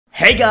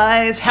Hey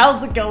guys,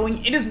 how's it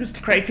going? It is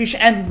MrCrayfish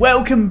and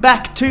welcome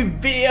back to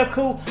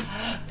Vehicle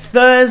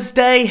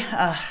Thursday.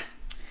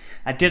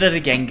 I did it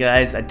again,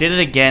 guys. I did it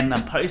again.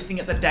 I'm posting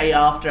it the day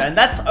after, and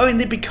that's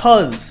only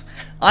because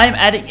I'm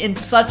adding in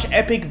such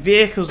epic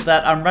vehicles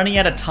that I'm running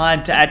out of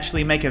time to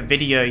actually make a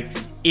video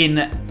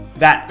in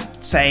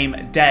that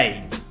same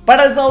day. But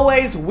as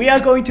always, we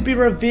are going to be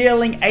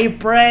revealing a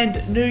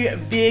brand new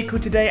vehicle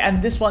today,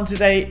 and this one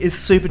today is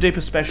super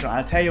duper special.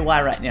 I'll tell you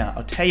why right now.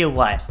 I'll tell you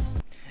why.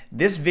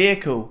 This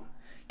vehicle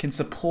can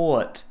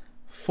support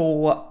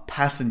 4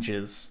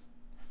 passengers.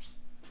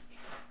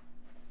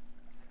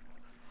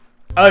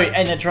 Oh,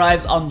 and it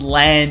drives on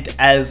land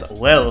as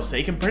well, so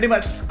you can pretty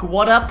much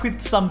squad up with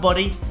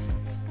somebody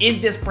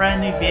in this brand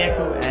new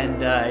vehicle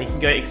and you can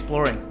go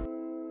exploring.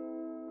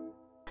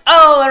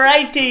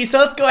 Alrighty, so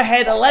let's go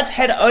ahead and let's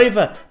head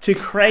over to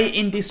Cray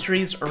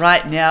Industries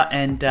right now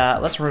and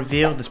let's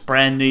reveal this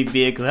brand new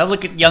vehicle. Have a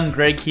look at young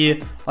Greg here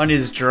on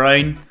his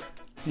drone.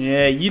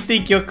 Yeah, you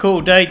think you're cool,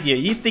 don't you?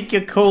 You think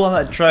you're cool on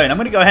that drone. I'm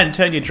gonna go ahead and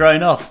turn your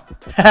drone off.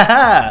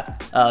 Haha!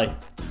 Oh,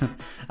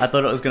 I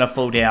thought it was gonna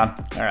fall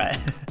down. Alright.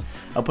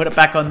 I'll put it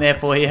back on there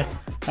for you.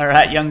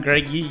 Alright, young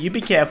Greg, you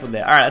be careful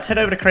there. Alright, let's head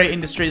over to Cray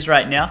Industries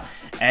right now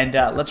and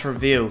let's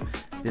reveal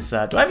this.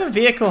 Do I have a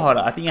vehicle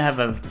holder? I think I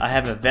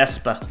have a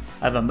Vespa.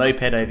 I have a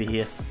moped over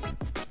here.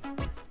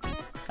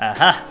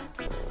 Aha!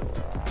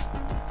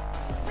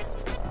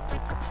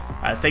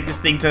 Alright, let's take this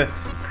thing to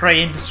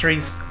Cray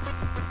Industries.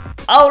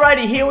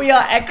 Alrighty, here we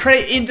are at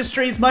Cray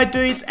Industries, my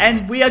dudes,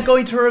 and we are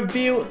going to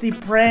reveal the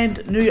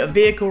brand new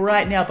vehicle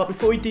right now. But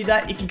before we do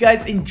that, if you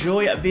guys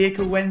enjoy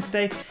Vehicle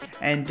Wednesday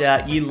and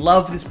you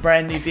love this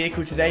brand new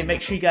vehicle today,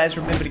 make sure you guys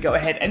remember to go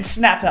ahead and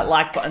snap that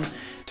like button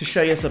to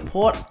show your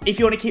support. If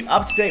you want to keep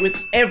up to date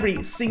with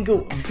every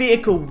single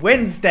Vehicle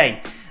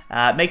Wednesday,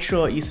 make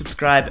sure you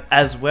subscribe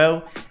as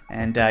well,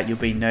 and you'll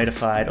be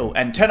notified. Oh,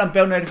 and turn on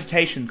bell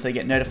notifications so you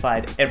get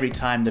notified every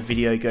time the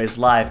video goes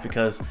live,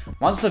 because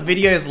once the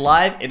video is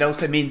live, it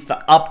also means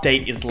the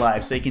update is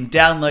live. So you can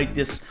download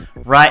this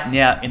right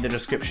now in the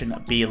description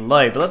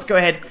below. But let's go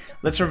ahead,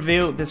 let's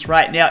reveal this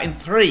right now in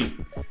 3,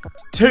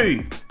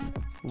 2,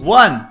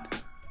 1.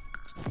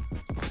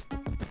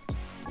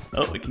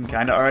 Oh, we can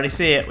kind of already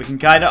see it. We can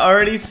kind of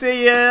already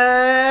see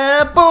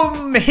it.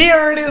 Boom!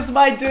 Here it is,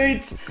 my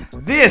dudes.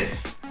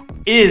 This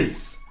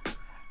is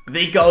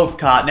the golf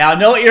cart. Now, I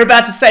know what you're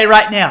about to say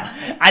right now.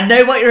 I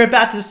know what you're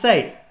about to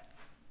say.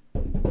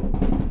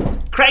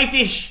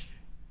 Crayfish,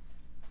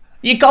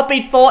 you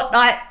copied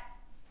Fortnite.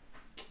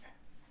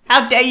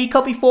 How dare you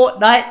copy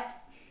Fortnite?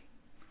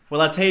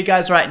 Well, I'll tell you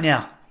guys right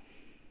now.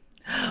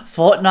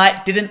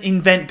 Fortnite didn't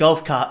invent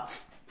golf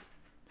carts.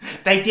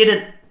 They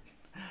didn't.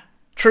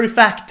 True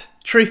fact.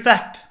 True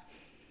fact.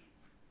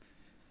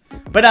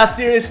 But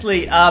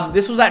seriously,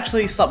 this was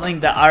actually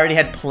something that I already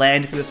had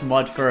planned for this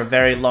mod for a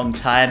very long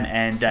time,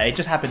 and it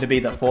just happened to be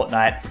that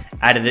Fortnite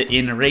added it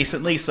in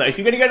recently. So if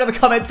you're going to go to the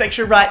comment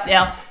section right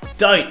now,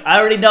 don't. I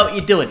already know what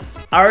you're doing.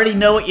 I already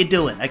know what you're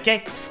doing,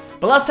 okay?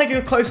 But let's take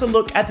a closer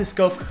look at this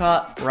golf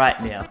cart right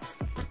now.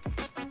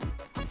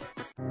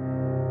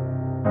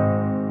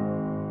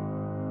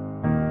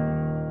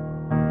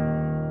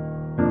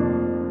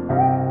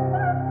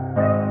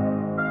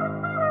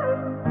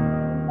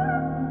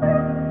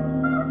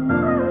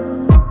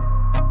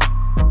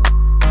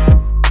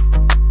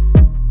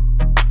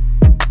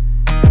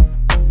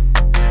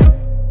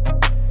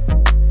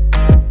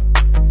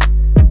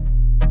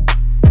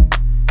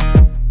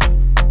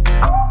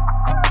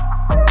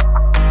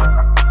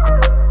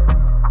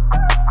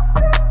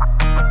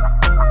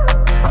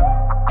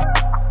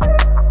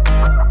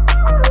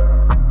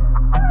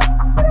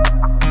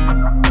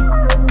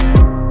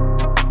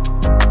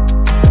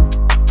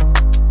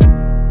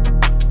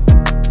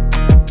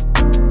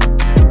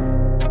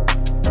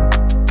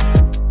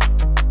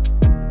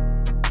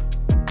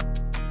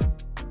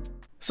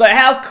 So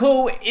how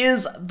cool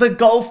is the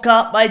golf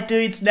cart, my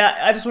dudes? Now,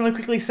 I just want to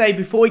quickly say,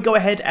 before we go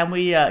ahead and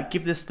we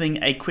give this thing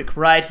a quick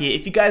ride here,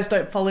 if you guys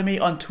don't follow me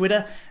on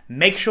Twitter,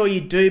 make sure you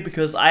do,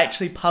 because I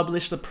actually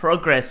publish the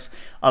progress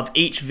of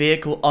each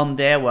vehicle on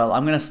there. Well,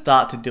 I'm going to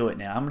start to do it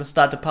now. I'm going to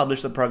start to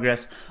publish the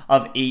progress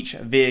of each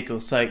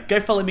vehicle. So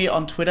go follow me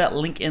on Twitter,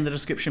 link in the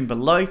description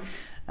below.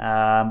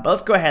 But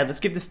let's go ahead,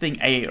 let's give this thing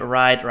a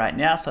ride right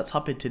now. So let's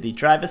hop into the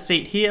driver's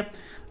seat here.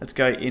 Let's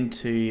go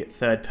into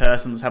third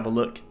person, let's have a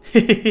look.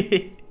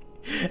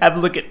 Have a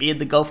look at me in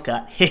the golf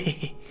cart.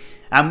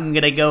 I'm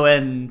gonna go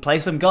and play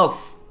some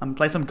golf. I'm gonna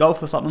play some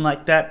golf or something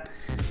like that.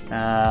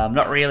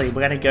 Not really.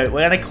 We're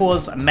gonna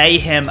cause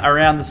mayhem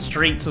around the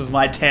streets of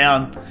my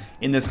town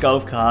in this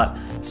golf cart.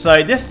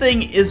 So this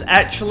thing is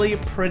actually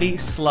pretty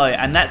slow,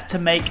 and that's to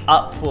make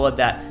up for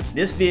that.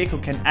 This vehicle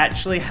can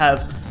actually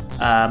have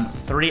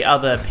 3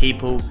 other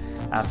people,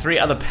 3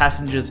 other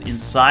passengers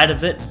inside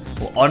of it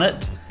or on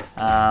it.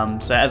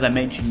 So as I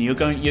mentioned, you're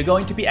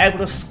going to be able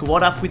to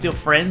squad up with your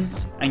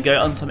friends and go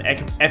on some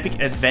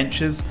epic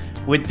adventures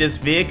with this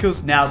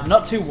vehicles. Now,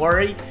 not to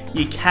worry,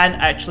 you can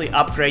actually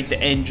upgrade the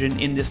engine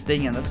in this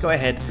thing, and let's go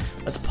ahead,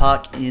 let's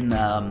park in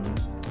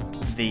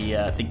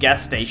the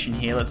gas station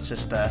here. Let's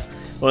just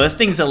well, this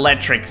thing's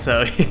electric,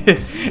 so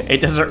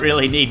it doesn't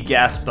really need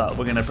gas, but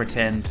we're gonna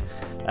pretend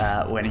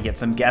we're gonna get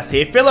some gas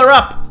here. Fill her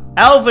up,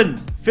 Alvin.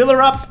 Fill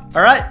her up.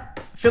 All right,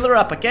 fill her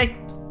up, okay?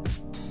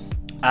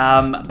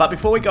 But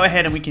before we go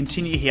ahead and we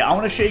continue here, I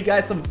want to show you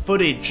guys some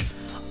footage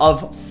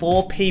of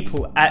 4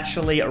 people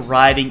actually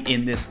riding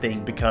in this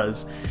thing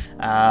because,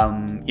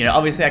 you know,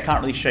 obviously I can't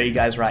really show you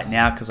guys right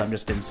now because I'm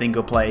just in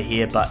single player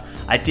here, but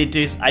I did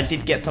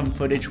get some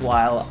footage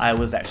while I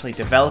was actually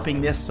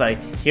developing this, so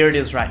here it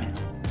is right now.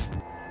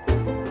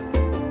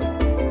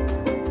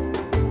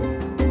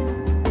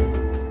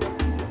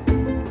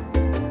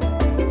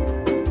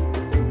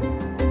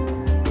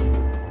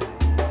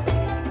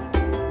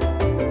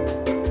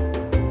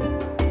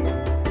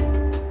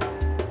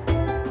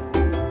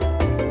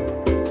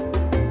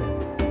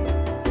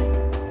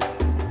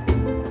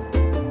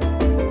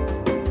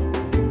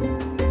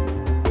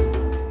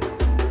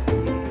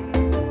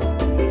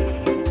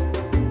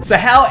 So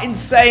how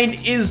insane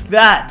is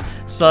that?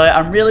 So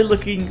I'm really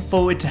looking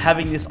forward to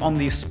having this on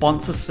the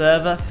sponsor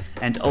server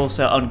and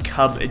also on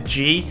Cub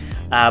G.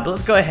 But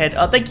let's go ahead.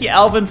 Oh, thank you,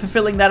 Alvin, for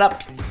filling that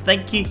up.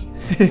 Thank you.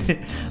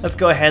 Let's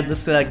go ahead.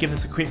 Let's give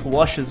this a quick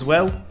wash as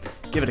well.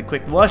 Give it a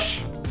quick wash.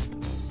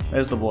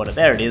 Where's the water?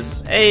 There it is.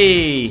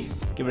 Hey,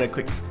 give it a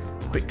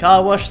quick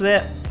car wash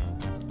there.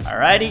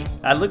 Alrighty.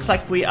 Looks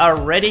like we are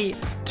ready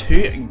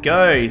to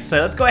go. So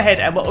let's go ahead,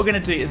 and what we're going to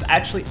do is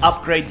actually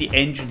upgrade the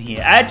engine here.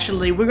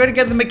 Actually, we're going to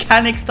get the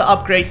mechanics to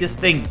upgrade this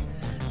thing.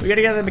 We're going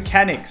to get the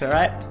mechanics,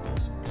 alright?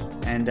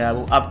 And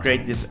we'll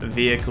upgrade this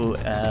vehicle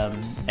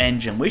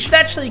engine. We should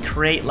actually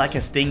create like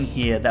a thing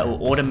here that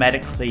will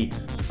automatically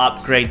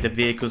upgrade the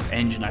vehicle's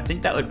engine. I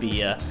think that would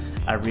be a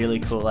really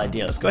cool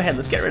idea. Let's go ahead,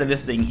 let's get rid of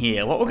this thing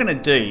here. What we're going to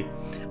do,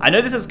 I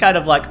know this is kind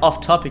of like off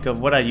topic of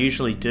what I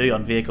usually do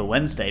on Vehicle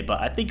Wednesday, but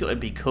I think it would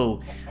be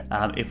cool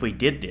if we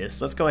did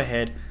this. Let's go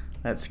ahead,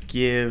 let's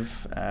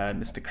give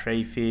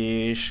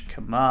MrCrayfish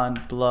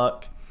command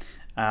block.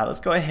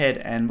 Let's go ahead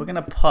and we're going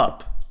to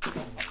pop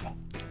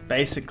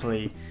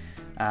basically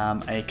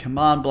a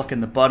command block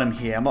in the bottom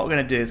here, and what we're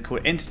going to do is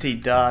called entity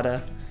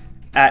data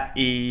at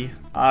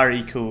r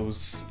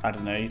equals, I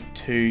don't know,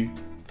 2,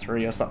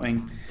 3 or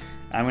something.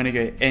 I'm going to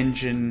go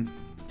engine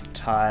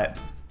type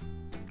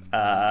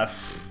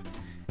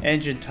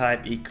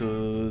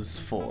equals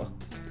 4.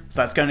 So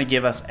that's going to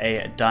give us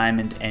a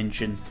diamond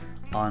engine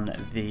on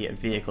the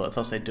vehicle. Let's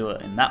also do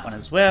it in that one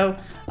as well.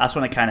 I just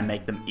want to kind of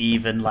make them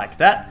even like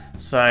that.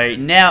 So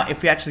now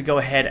if we actually go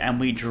ahead and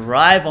we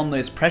drive on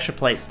those pressure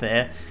plates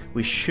there,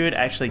 we should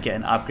actually get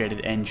an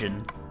upgraded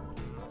engine.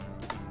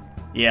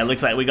 Yeah, it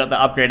looks like we got the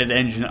upgraded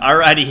engine.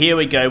 Alrighty, here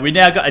we go. We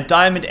now got a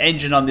diamond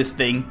engine on this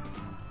thing.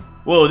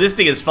 Whoa, this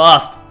thing is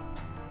fast.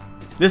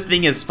 This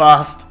thing is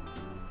fast.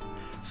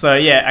 So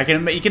yeah,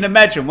 you can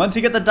imagine once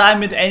you get the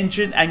diamond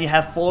engine and you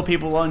have 4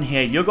 people on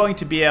here, you're going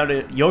to be able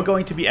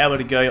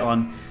to go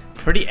on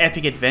pretty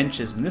epic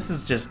adventures, and this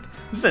is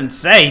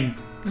insane.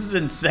 This is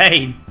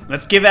insane.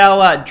 Let's give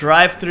our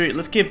drive-through.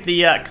 Let's give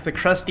the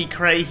Krusty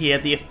Cray here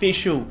the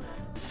official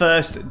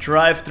first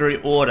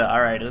drive-through order.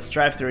 All right, let's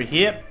drive through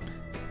here.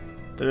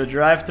 Do a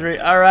drive-through.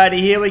 Alrighty,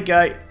 here we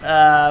go.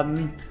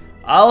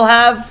 I'll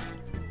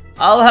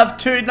have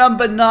 2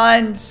 number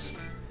 9s.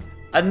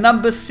 A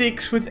number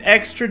 6 with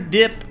extra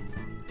dip.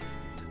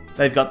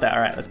 They've got that.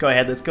 Alright, let's go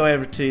ahead. Let's go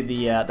over to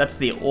the, that's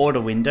the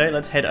order window.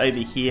 Let's head over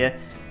here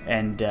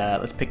and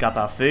let's pick up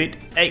our food.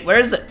 Hey, where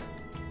is it?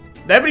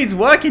 Nobody's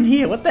working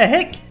here. What the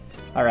heck?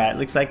 Alright,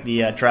 looks like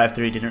the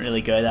drive-through didn't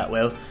really go that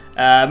well.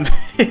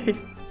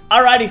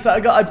 Alrighty, so I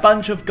got a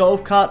bunch of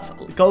golf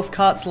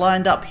carts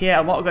lined up here,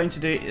 and what we're going to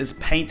do is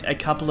paint a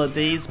couple of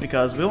these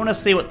because we want to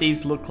see what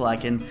these look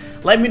like. And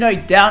let me know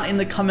down in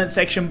the comment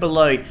section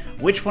below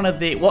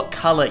what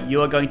color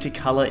you are going to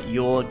color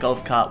your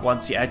golf cart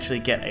once you actually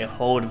get a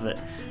hold of it.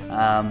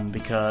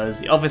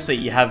 Because obviously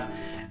you have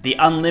the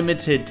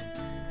unlimited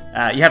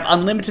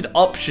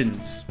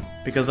options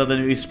because of the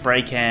new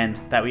spray can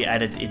that we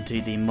added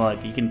into the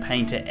mod. You can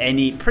paint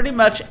it pretty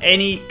much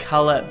any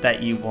color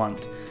that you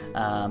want.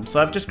 So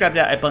I've just grabbed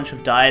out a bunch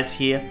of dyes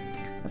here.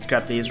 Let's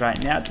grab these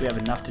right now. Do we have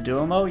enough to do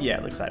them all? Yeah,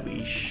 it looks like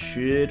we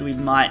should. We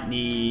might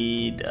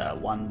need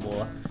one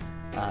more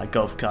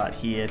golf cart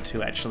here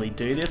to actually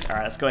do this.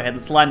 Alright, let's go ahead.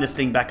 Let's line this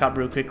thing back up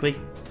real quickly.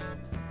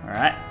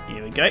 Alright,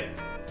 here we go.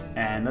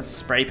 And let's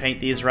spray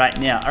paint these right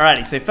now.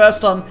 Alrighty, so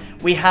first on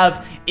we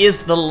have is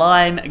the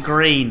lime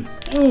green.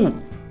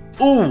 Ooh,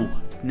 ooh.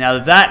 Now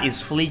that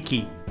is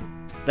fleeky.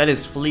 That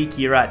is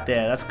fleeky right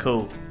there. That's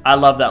cool. I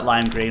love that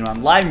lime green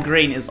one. Lime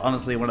green is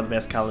honestly one of the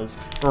best colors.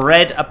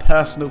 Red, a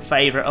personal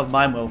favorite of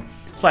mine. Well,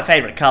 it's my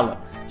favorite color.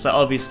 So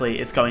obviously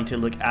it's going to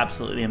look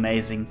absolutely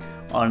amazing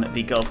on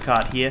the golf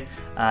cart here.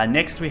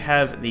 Next we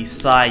have the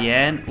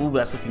cyan. Ooh,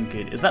 that's looking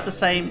good. Is that the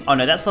same? Oh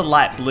no, that's the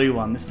light blue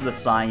one. This is the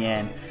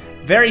cyan.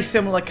 Very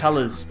similar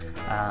colors,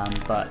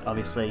 but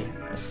obviously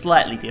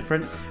slightly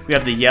different. We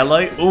have the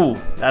yellow. Ooh,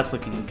 that's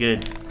looking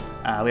good.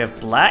 We have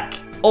black.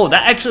 Oh,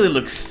 that actually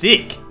looks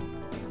sick.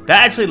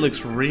 That actually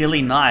looks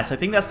really nice. I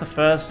think that's the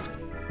first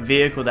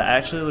vehicle that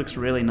actually looks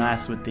really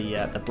nice with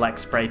the black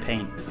spray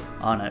paint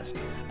on it.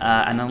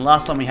 And then the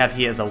last one we have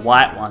here is a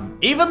white one.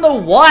 Even the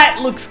white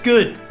looks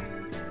good.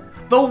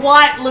 The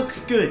white looks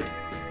good.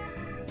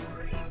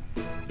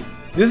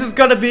 This is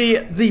gonna be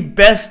the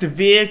best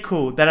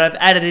vehicle that I've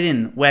added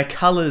in, where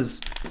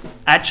colors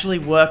actually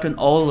work on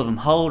all of them.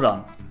 Hold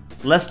on.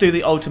 Let's do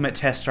the ultimate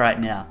test right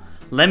now.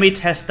 Let me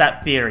test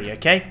that theory,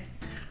 okay?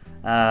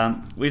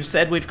 We've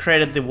said we've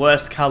created the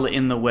worst color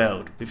in the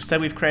world. We've said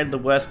we've created the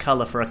worst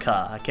color for a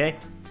car, okay?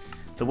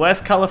 The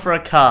worst color for a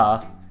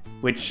car,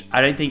 which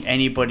I don't think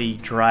anybody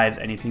drives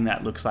anything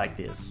that looks like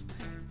this,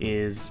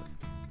 is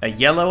a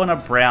yellow and a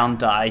brown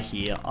dye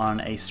here on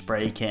a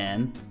spray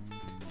can.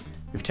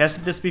 We've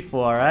tested this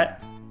before, right?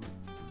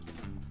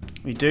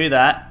 We do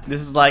that.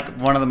 This is like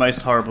one of the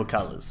most horrible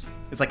colors.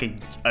 It's like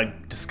a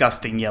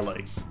disgusting yellow.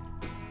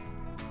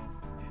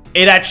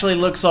 It actually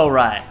looks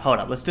alright. Hold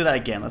up, let's do that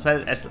again. Let's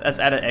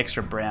add an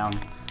extra brown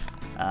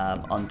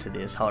onto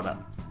this. Hold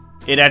up.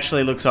 It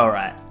actually looks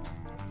alright.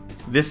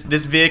 This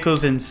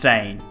vehicle's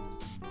insane.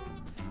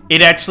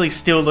 It actually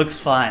still looks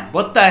fine.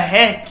 What the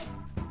heck?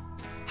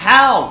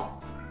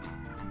 How?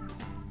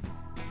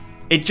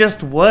 It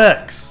just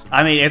works.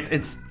 I mean,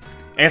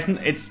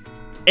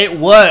 it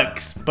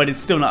works, but it's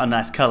still not a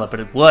nice color, but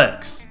it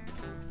works.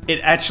 It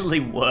actually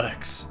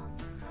works.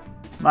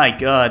 My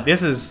god,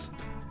 this is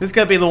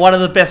gonna be one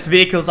of the best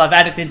vehicles I've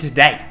added in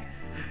today.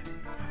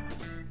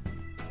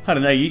 I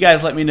don't know, you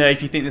guys let me know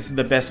if you think this is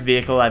the best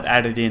vehicle I've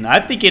added in. I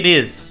think it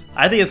is.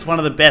 I think it's one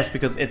of the best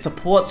because it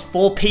supports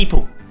 4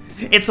 people.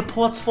 It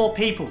supports 4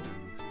 people.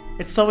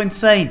 It's so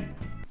insane.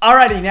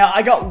 Alrighty, now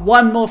I got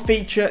one more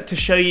feature to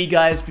show you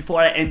guys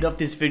before I end off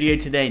this video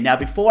today. Now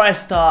before I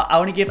start, I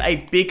want to give a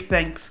big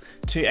thanks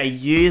to a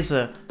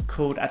user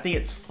called, I think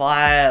it's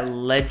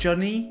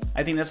Phylogeny.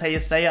 I think that's how you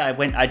say it.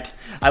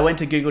 I went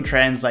to Google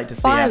Translate to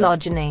see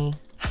Phylogeny.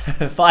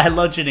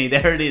 Phylogeny,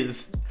 there it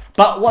is.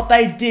 But what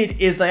they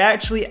did is they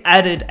actually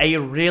added a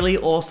really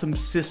awesome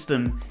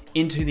system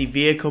into the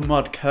vehicle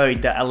mod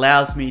code that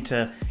allows me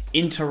to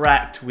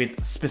interact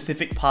with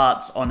specific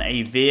parts on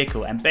a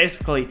vehicle. And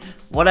basically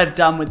what I've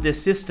done with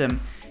this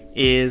system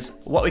is,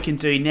 what we can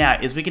do now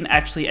is we can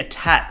actually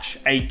attach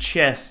a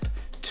chest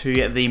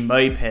to the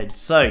moped.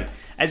 So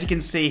as you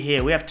can see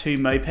here, we have 2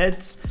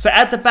 mopeds. So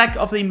at the back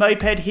of the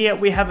moped here,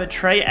 we have a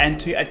tray, and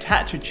to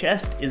attach a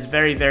chest is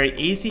very, very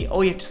easy.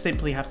 All you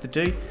simply have to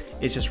do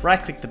is just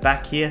right click the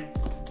back here.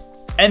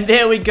 And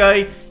there we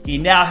go. You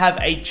now have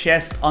a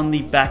chest on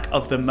the back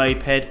of the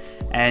moped.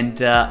 And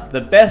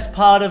the best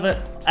part of it,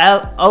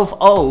 of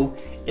all,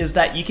 is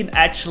that you can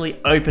actually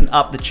open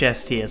up the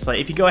chest here. So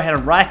if you go ahead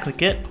and right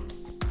click it,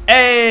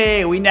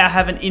 hey, we now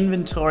have an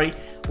inventory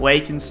where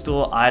you can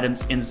store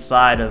items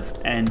inside of.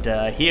 And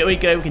here we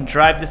go, we can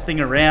drive this thing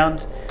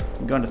around.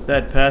 I'm going to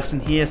third person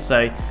here.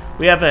 So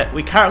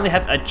we currently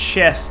have a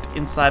chest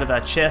inside of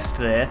our chest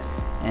there.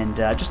 And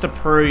just to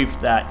prove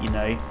that, you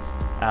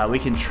know, we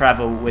can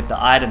travel with the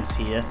items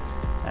here,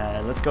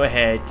 let's go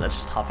ahead, let's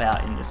just hop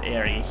out in this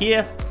area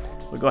here.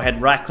 We'll go ahead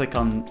and right click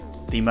on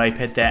the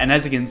moped there, and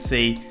as you can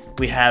see,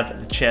 we have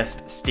the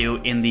chest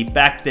still in the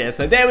back there.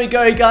 So there we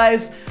go,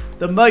 guys.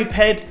 The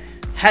moped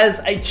has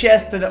a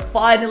chest and it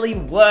finally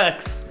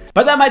works.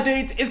 But that, my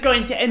dudes, is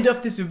going to end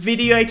off this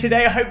video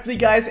today. Hopefully you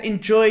guys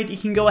enjoyed. You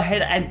can go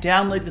ahead and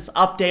download this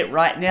update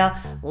right now.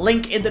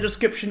 Link in the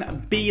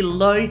description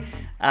below.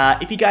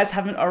 If you guys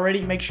haven't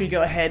already, make sure you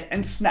go ahead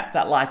and snap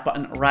that like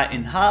button right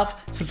in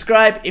half.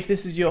 Subscribe if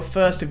this is your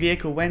first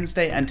Vehicle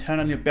Wednesday, and turn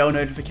on your bell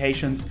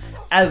notifications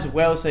as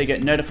well so you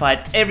get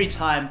notified every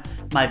time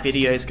my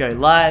videos go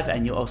live,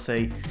 and you'll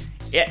also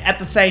at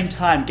the same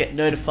time get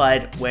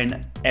notified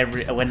when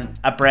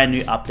a brand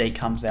new update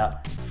comes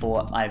out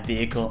for my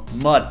vehicle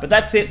mod. But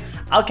that's it.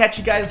 I'll catch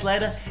you guys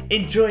later.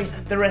 Enjoy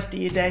the rest of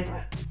your day.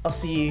 I'll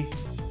see you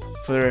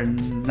for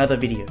another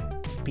video.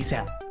 Peace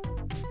out.